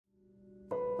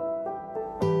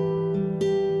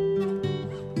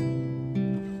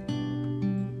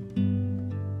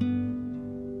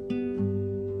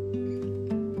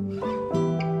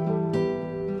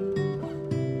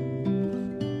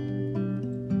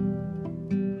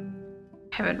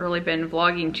Haven't really been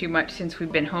vlogging too much since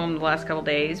we've been home the last couple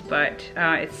days, but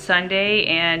it's Sunday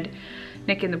and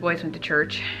Nick and the boys went to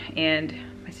church, and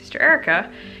my sister Erica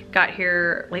got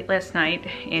here late last night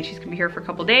and she's gonna be here for a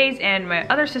couple days, and my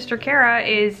other sister Kara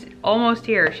is almost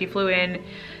here. She flew in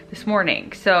this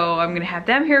morning, so I'm gonna have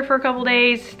them here for a couple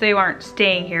days. They aren't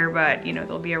staying here, but you know,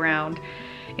 they'll be around.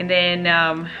 And then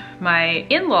my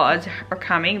in-laws are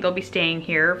coming. They'll be staying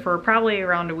here for probably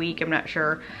around a week, I'm not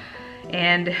sure.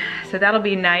 And so that'll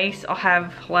be nice. I'll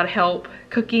have a lot of help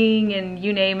cooking and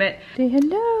you name it. Say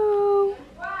hello.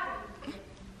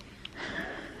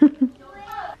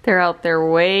 They're out there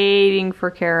waiting for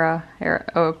Kara.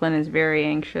 Oakland is very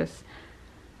anxious.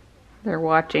 They're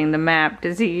watching the map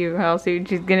to see how soon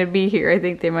she's gonna be here. I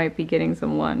think they might be getting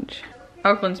some lunch.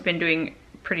 Oakland's been doing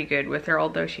pretty good with her,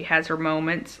 although she has her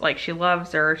moments. Like, she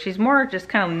loves her. She's more just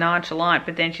kind of nonchalant,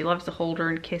 but then she loves to hold her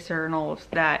and kiss her and all of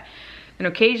that. And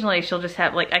occasionally she'll just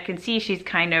have, like, I can see she's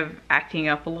kind of acting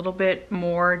up a little bit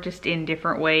more just in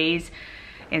different ways.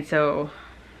 And so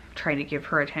trying to give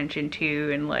her attention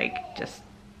too, and like just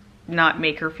not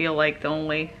make her feel like the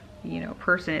only, you know,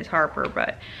 person is Harper.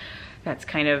 But that's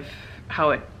kind of how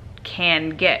it can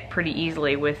get pretty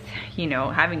easily with, you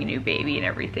know, having a new baby and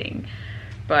everything.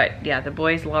 But yeah, the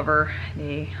boys love her.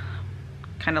 They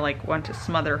kind of like want to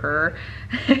smother her.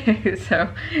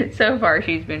 So far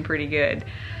she's been pretty good.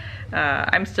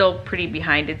 I'm still pretty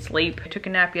behind in sleep. I took a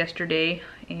nap yesterday,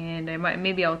 and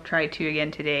maybe I'll try to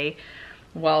again today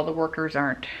while the workers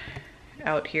aren't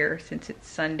out here, since it's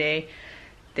Sunday.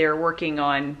 They're working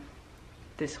on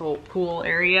this whole pool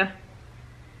area.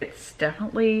 It's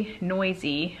definitely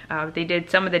noisy. They did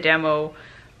some of the demo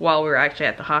while we were actually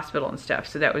at the hospital and stuff,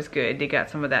 so that was good. They got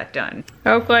some of that done.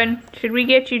 Oakland, should we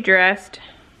get you dressed?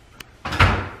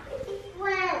 Yeah.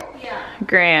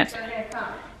 Grant.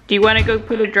 Do you want to go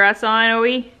put a dress on,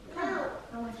 Owie? No.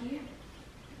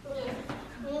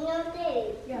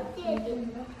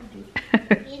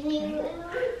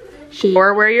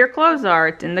 Or where your clothes are.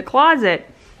 It's in the closet.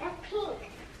 That's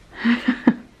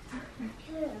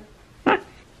pink.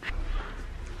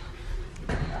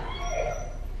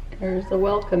 There's the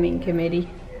welcoming committee.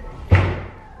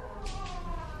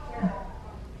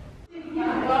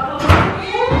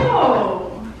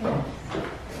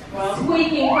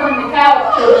 Squeaking from the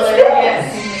couch over there. Yes.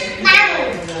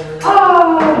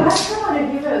 Oh, that's one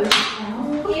of yours.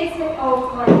 Is it? Oh,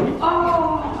 fine.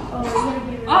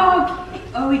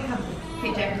 Oh, we come.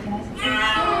 Okay, Jack, can I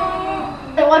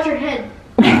say? Watch your head.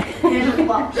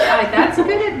 That's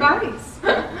good advice.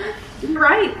 You're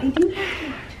right. I do have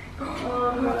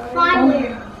to. Finally.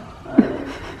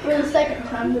 For the second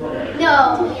time today.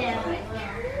 No. Yeah.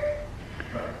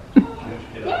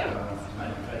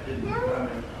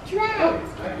 Trent.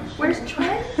 Where's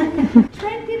Trent?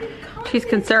 Trent didn't come. She's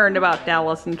concerned about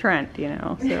Dallas and Trent, you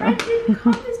know. So. Trent didn't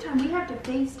come this time. We have to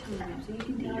FaceTime him so you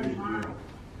can tell him tomorrow.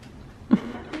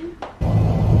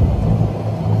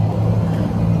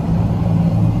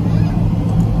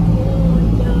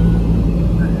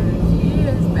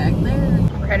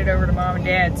 We're headed over to Mom and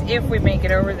Dad's if we make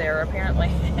it over there, apparently.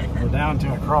 We're down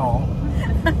to a crawl.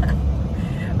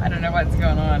 I don't know what's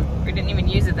going on. We didn't even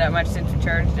use it that much since we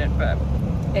charged it, but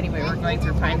anyway, we're going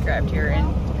through Pinecraft here,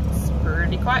 and it's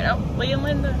pretty quiet. Oh, Lee and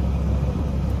Linda.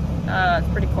 It's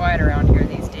pretty quiet around here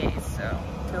these days, so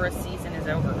tourist season is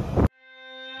over.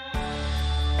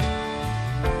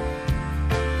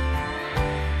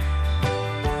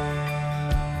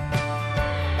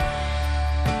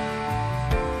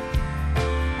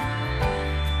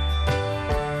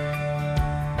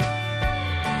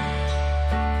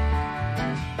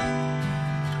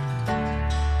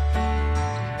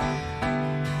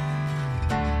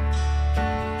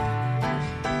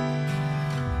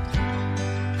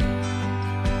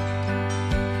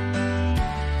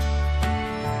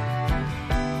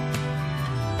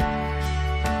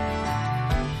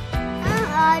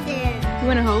 You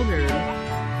want to hold her?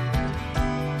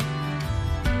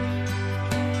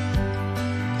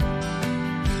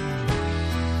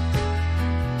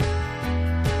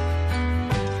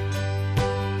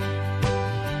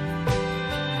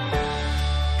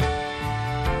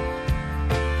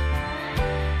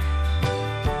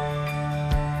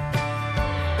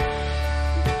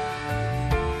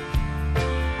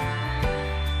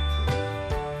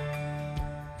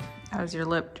 How's your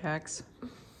lip, Jax?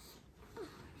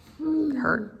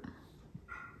 Hurt?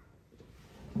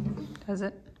 Does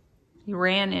it? You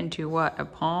ran into what?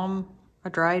 A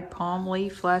dried palm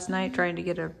leaf last night trying to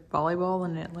get a volleyball,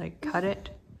 and it like cut it?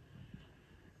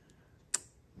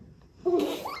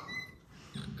 Oh!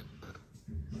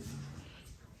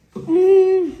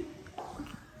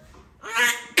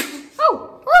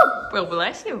 Well,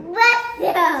 bless you. Bless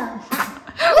you.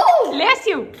 Bless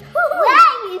you.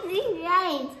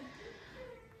 Right.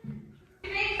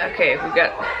 Okay, we've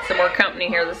got some more company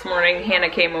here this morning. Hannah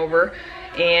came over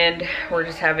and we're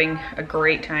just having a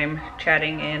great time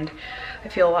chatting, and I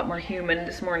feel a lot more human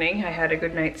this morning. I had a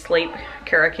good night's sleep.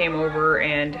 Kara came over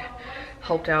and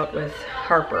helped out with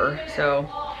Harper, so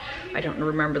I don't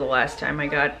remember the last time I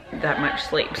got that much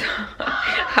sleep.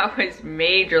 I was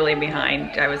majorly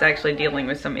behind. I was actually dealing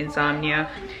with some insomnia.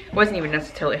 It wasn't even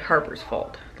necessarily Harper's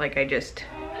fault. Like,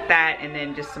 that and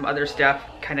then just some other stuff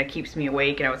kind of keeps me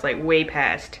awake, and I was like way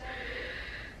past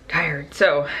tired.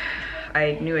 So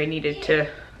I knew I needed to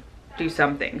do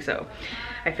something, so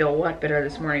I feel a lot better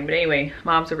this morning. But anyway,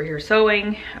 Mom's over here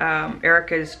sewing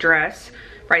Erica's dress,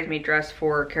 bridesmaid dress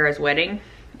for Kara's wedding,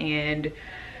 and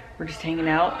we're just hanging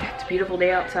out. It's a beautiful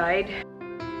day outside.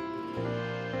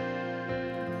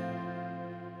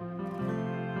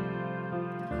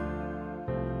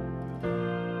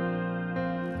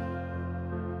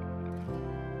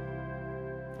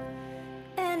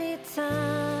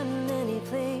 Anytime, any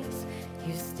place,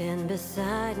 you stand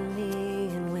beside me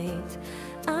and wait.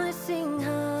 I sing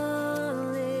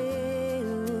hallelujah.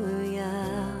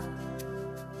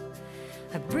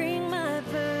 I bring my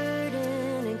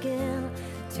burden again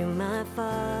to my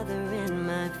Father and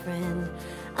my friend.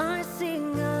 I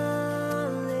sing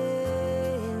hallelujah.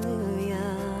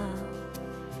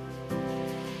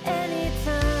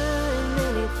 Anytime,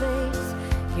 any place,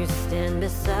 you stand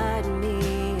beside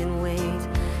me and wait.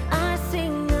 I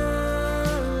sing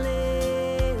hallelujah.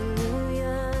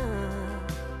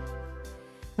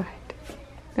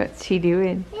 What's she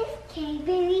doing? Okay,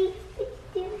 baby.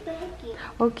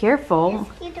 Oh, careful.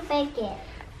 Get the blanket.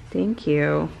 Thank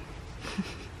you.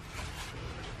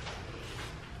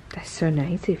 That's so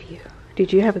nice of you.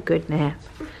 Did you have a good nap?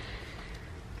 You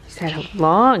just had a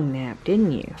long nap,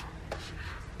 didn't you?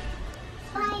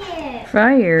 Fire.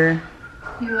 Fire.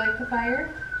 You like the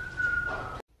fire?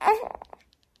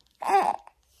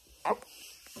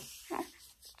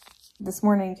 This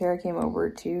morning, Kara came over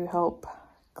to help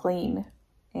clean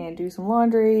and do some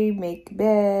laundry, make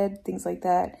bed, things like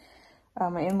that.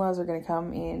 My in-laws are going to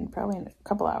come in probably in a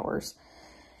couple hours,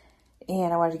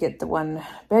 and I wanted to get the one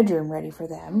bedroom ready for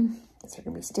them, because they're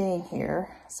going to be staying here.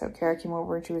 So Kara came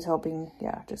over and she was helping,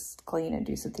 yeah, just clean and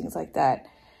do some things like that.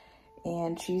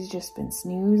 And she's just been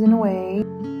snoozing away.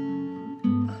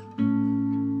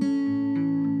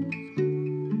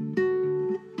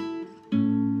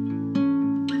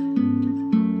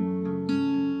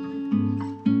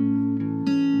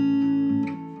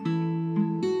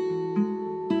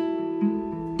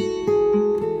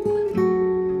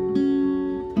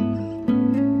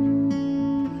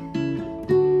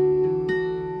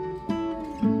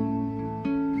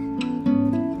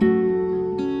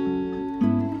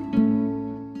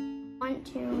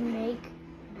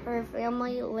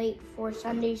 Late for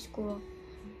Sunday school.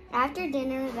 After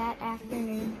dinner that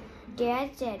afternoon,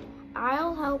 Dad said,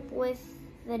 "I'll help with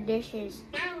the dishes."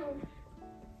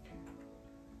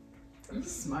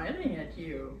 He's smiling at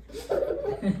you.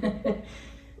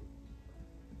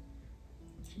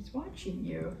 She's watching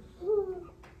you.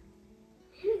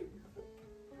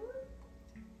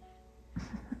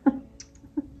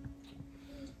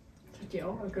 Zit je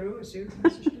allemaal groß uit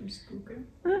met zijn stemskoeken?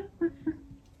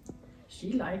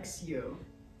 She likes you.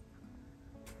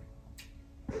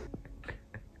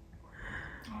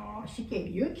 Oh, she gave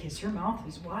you a kiss. Her mouth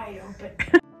was wide open.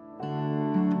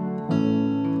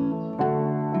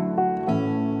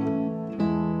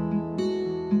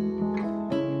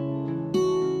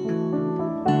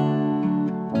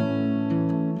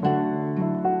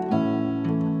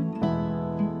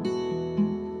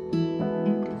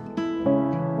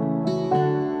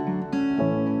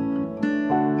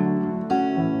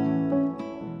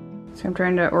 So I'm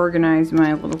trying to organize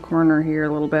my little corner here a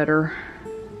little better.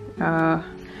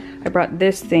 I brought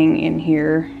this thing in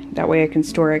here. That way I can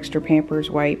store extra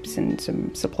Pampers, wipes, and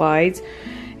some supplies.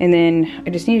 And then I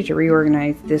just needed to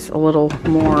reorganize this a little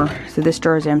more. So this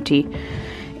drawer is empty,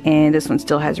 and this one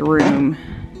still has room.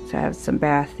 So I have some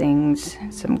bath things,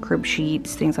 some crib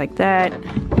sheets, things like that.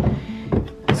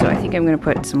 So I think I'm gonna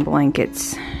put some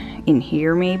blankets in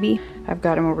here maybe. I've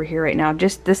got them over here right now.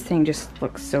 Just this thing just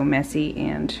looks so messy,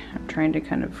 and I'm trying to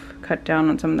kind of cut down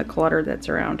on some of the clutter that's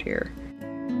around here.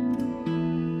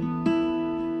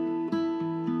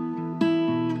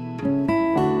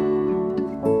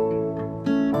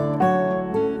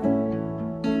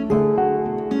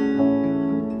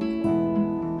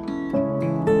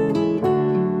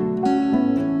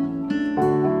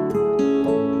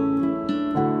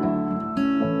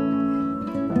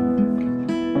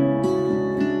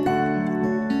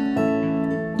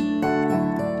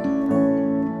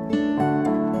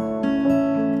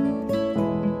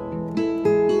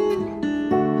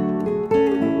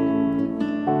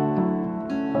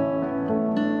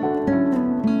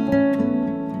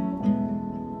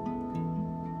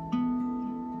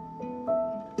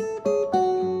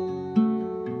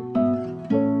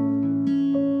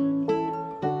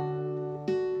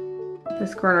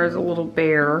 corner is a little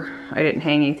bare. I didn't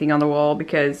hang anything on the wall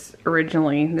because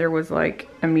originally there was like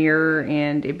a mirror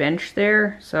and a bench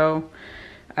there. So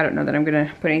I don't know that I'm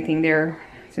gonna put anything there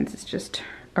since it's just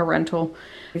a rental.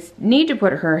 I need to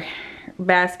put her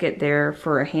basket there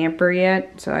for a hamper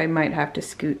yet, so I might have to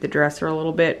scoot the dresser a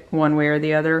little bit one way or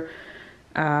the other.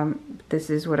 This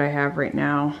is what I have right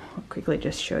now. I'll quickly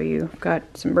just show you. I've got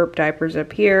some burp diapers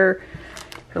up here,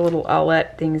 her little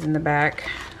owlet things in the back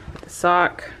with the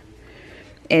sock,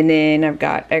 and then I've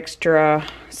got extra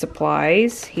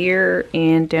supplies here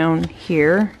and down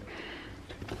here,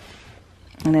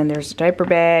 and then there's a diaper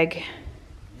bag,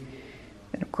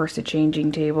 and of course a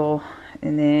changing table,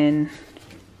 and then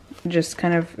just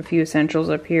kind of a few essentials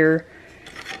up here.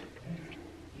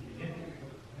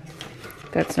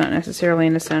 That's not necessarily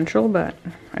an essential, but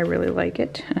I really like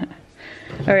it.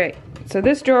 Alright, so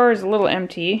this drawer is a little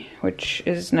empty, which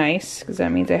is nice, because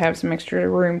that means I have some extra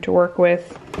room to work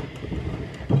with.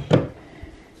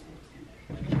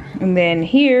 And then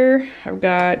here, I've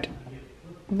got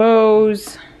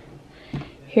bows,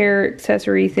 hair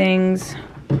accessory things,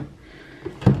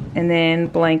 and then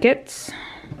blankets.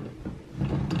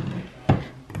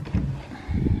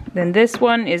 Then this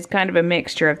one is kind of a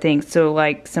mixture of things, so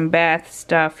like some bath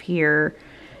stuff here,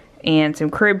 and some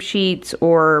crib sheets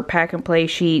or pack and play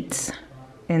sheets,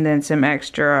 and then some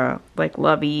extra like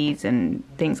loveys and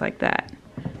things like that.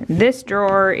 This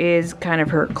drawer is kind of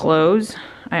her clothes.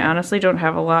 I honestly don't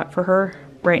have a lot for her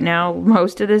right now.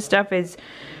 Most of this stuff is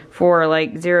for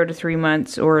like 0 to 3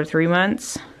 months or 3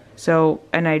 months. So,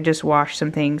 and I just washed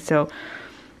some things, so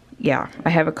yeah, I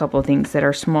have a couple of things that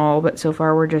are small, but so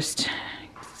far we're just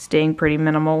staying pretty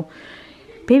minimal.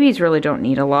 Babies really don't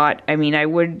need a lot. I mean, I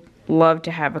would love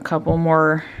to have a couple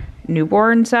more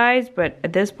newborn size, but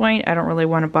at this point I don't really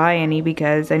want to buy any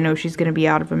because I know she's going to be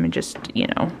out of them in just, you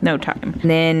know, no time. And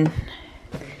then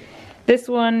this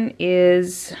one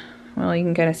is, well, you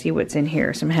can kind of see what's in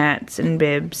here. Some hats and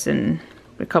bibs and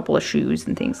a couple of shoes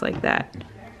and things like that.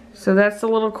 So that's the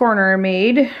little corner I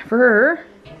made for her.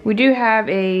 We do have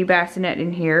a bassinet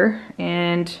in here,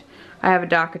 and I have a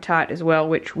DockATot as well,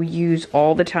 which we use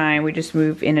all the time. We just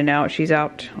move in and out. She's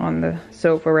out on the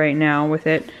sofa right now with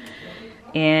it.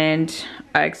 And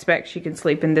I expect she can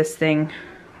sleep in this thing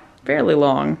fairly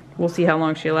long. We'll see how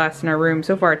long she lasts in our room.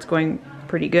 So far it's going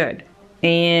pretty good.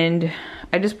 And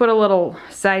I just put a little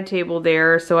side table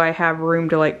there so I have room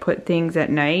to like put things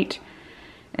at night.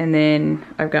 And then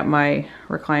I've got my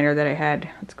recliner that I had.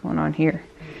 What's going on here?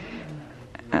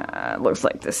 Looks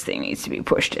like this thing needs to be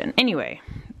pushed in. Anyway.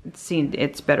 It's seen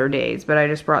its better days, but I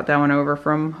just brought that one over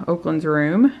from Oakland's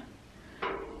room.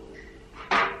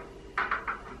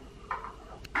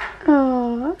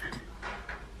 Aww.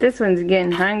 This one's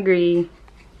getting hungry.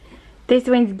 This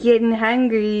one's getting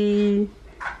hungry.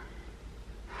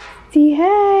 Say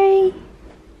hi.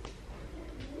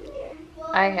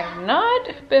 I have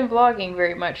not been vlogging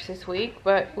very much this week,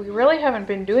 but we really haven't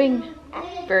been doing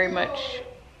very much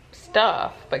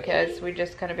stuff because we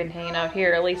just kind of been hanging out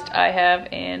here. At least I have,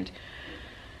 and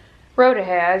Rhoda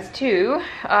has too.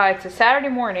 It's a Saturday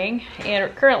morning,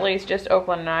 and currently it's just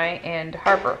Oakland and I and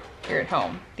Harper here at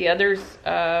home. The others,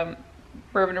 Mervin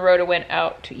and Rhoda went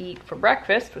out to eat for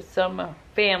breakfast with some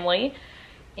family,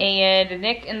 and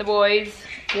Nick and the boys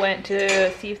went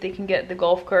to see if they can get the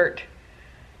golf cart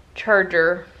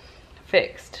charger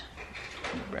fixed.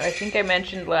 I think I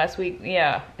mentioned last week,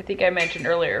 yeah, I think I mentioned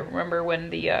earlier, remember when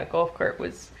the golf cart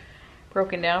was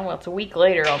broken down? Well, it's a week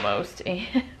later almost.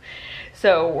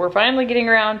 So we're finally getting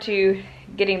around to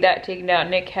getting that taken down.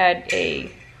 Nick had a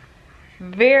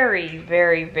very,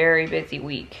 very, very busy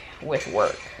week with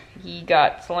work. He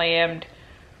got slammed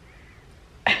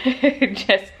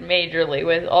just majorly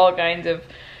with all kinds of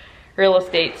real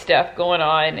estate stuff going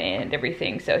on and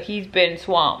everything. So he's been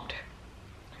swamped,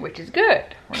 which is good.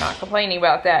 We're not complaining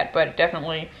about that, but it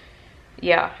definitely,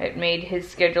 yeah, it made his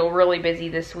schedule really busy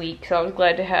this week. So I was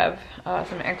glad to have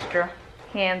some extra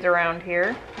hands around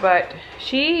here. But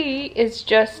she is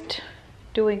just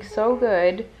doing so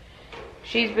good.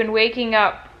 She's been waking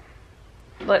up,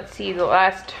 let's see, the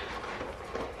last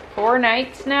 4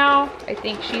 nights now. I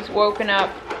think she's woken up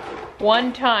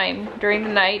 1 time during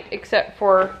the night, except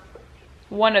for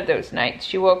one of those nights.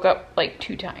 She woke up like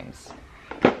 2 times.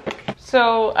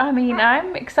 So, I mean,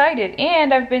 I'm excited,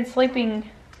 and I've been sleeping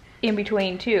in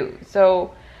between too.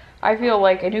 So I feel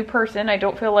like a new person. I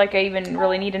don't feel like I even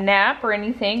really need a nap or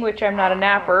anything, which I'm not a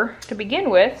napper to begin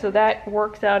with, so that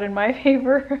works out in my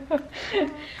favor.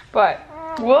 But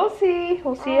we'll see.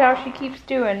 We'll see how she keeps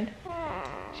doing.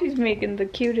 She's making the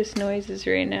cutest noises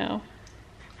right now.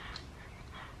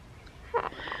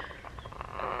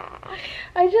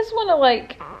 I just want to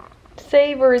like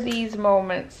savor these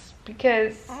moments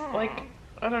because, like,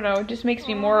 I don't know, it just makes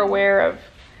me more aware of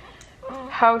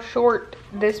how short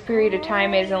this period of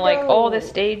time is and like all the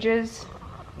stages.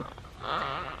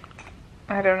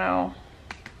 I don't know.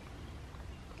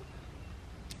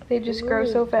 They just grow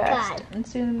so fast. And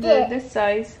soon they're this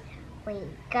size. We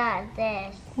got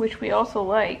this. Which we also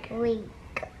like. We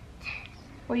got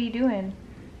What are you doing?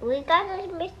 We got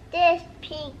this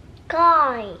pink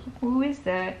guy. Who is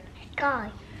that? Guy.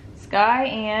 Sky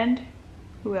and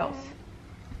who else?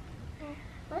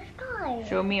 What's guy?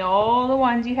 Show me all the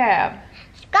ones you have.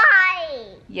 Sky.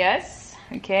 Yes.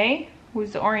 Okay.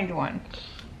 Who's the orange one?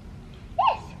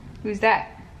 Yes. Who's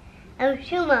that?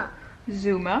 Shuma.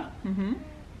 Zuma. Mm-hmm.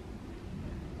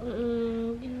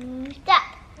 Stop.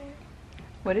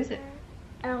 What is it?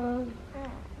 A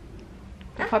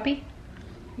puppy?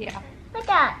 Yeah. What's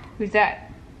that? Who's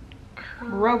that?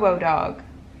 Robo Dog.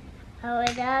 Oh,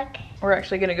 dog. We're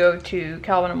actually going to go to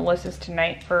Calvin and Melissa's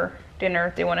tonight for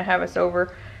dinner. They want to have us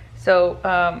over. So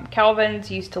Calvin's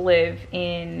used to live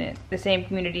in the same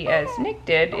community as Nick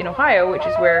did in Ohio, which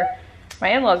is where my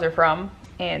in-laws are from.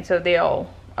 And so they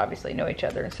all obviously know each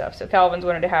other and stuff. So Calvin's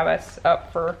wanted to have us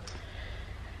up for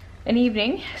an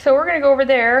evening. So we're going to go over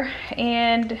there.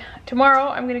 And tomorrow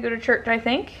I'm going to go to church, I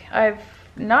think. I've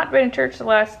not been in church the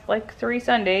last like 3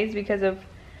 Sundays because of,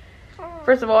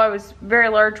 first of all, I was very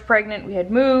large pregnant. We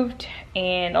had moved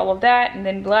and all of that. And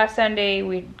then last Sunday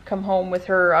we'd come home with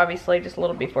her, obviously just a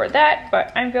little before that.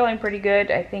 But I'm feeling pretty good.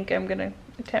 I think I'm going to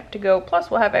attempt to go. Plus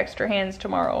we'll have extra hands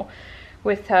tomorrow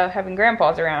with having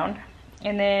grandpas around.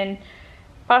 And then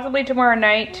possibly tomorrow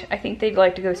night, I think they'd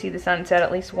like to go see the sunset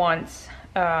at least once.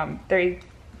 They've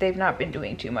not been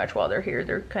doing too much while they're here.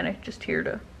 They're kind of just here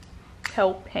to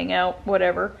help, hang out,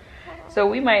 whatever. So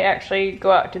we might actually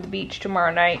go out to the beach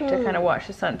tomorrow night to kind of watch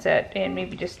the sunset and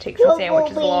maybe just take some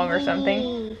sandwiches along or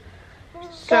something.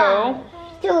 So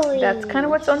that's kind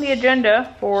of what's on the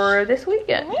agenda for this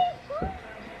weekend.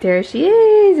 There she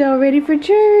is, all ready for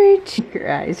church.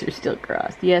 Her eyes are still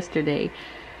crossed. Yesterday,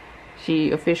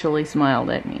 she officially smiled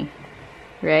at me,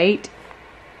 right?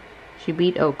 She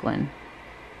beat Oakland.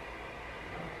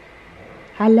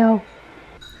 Hello.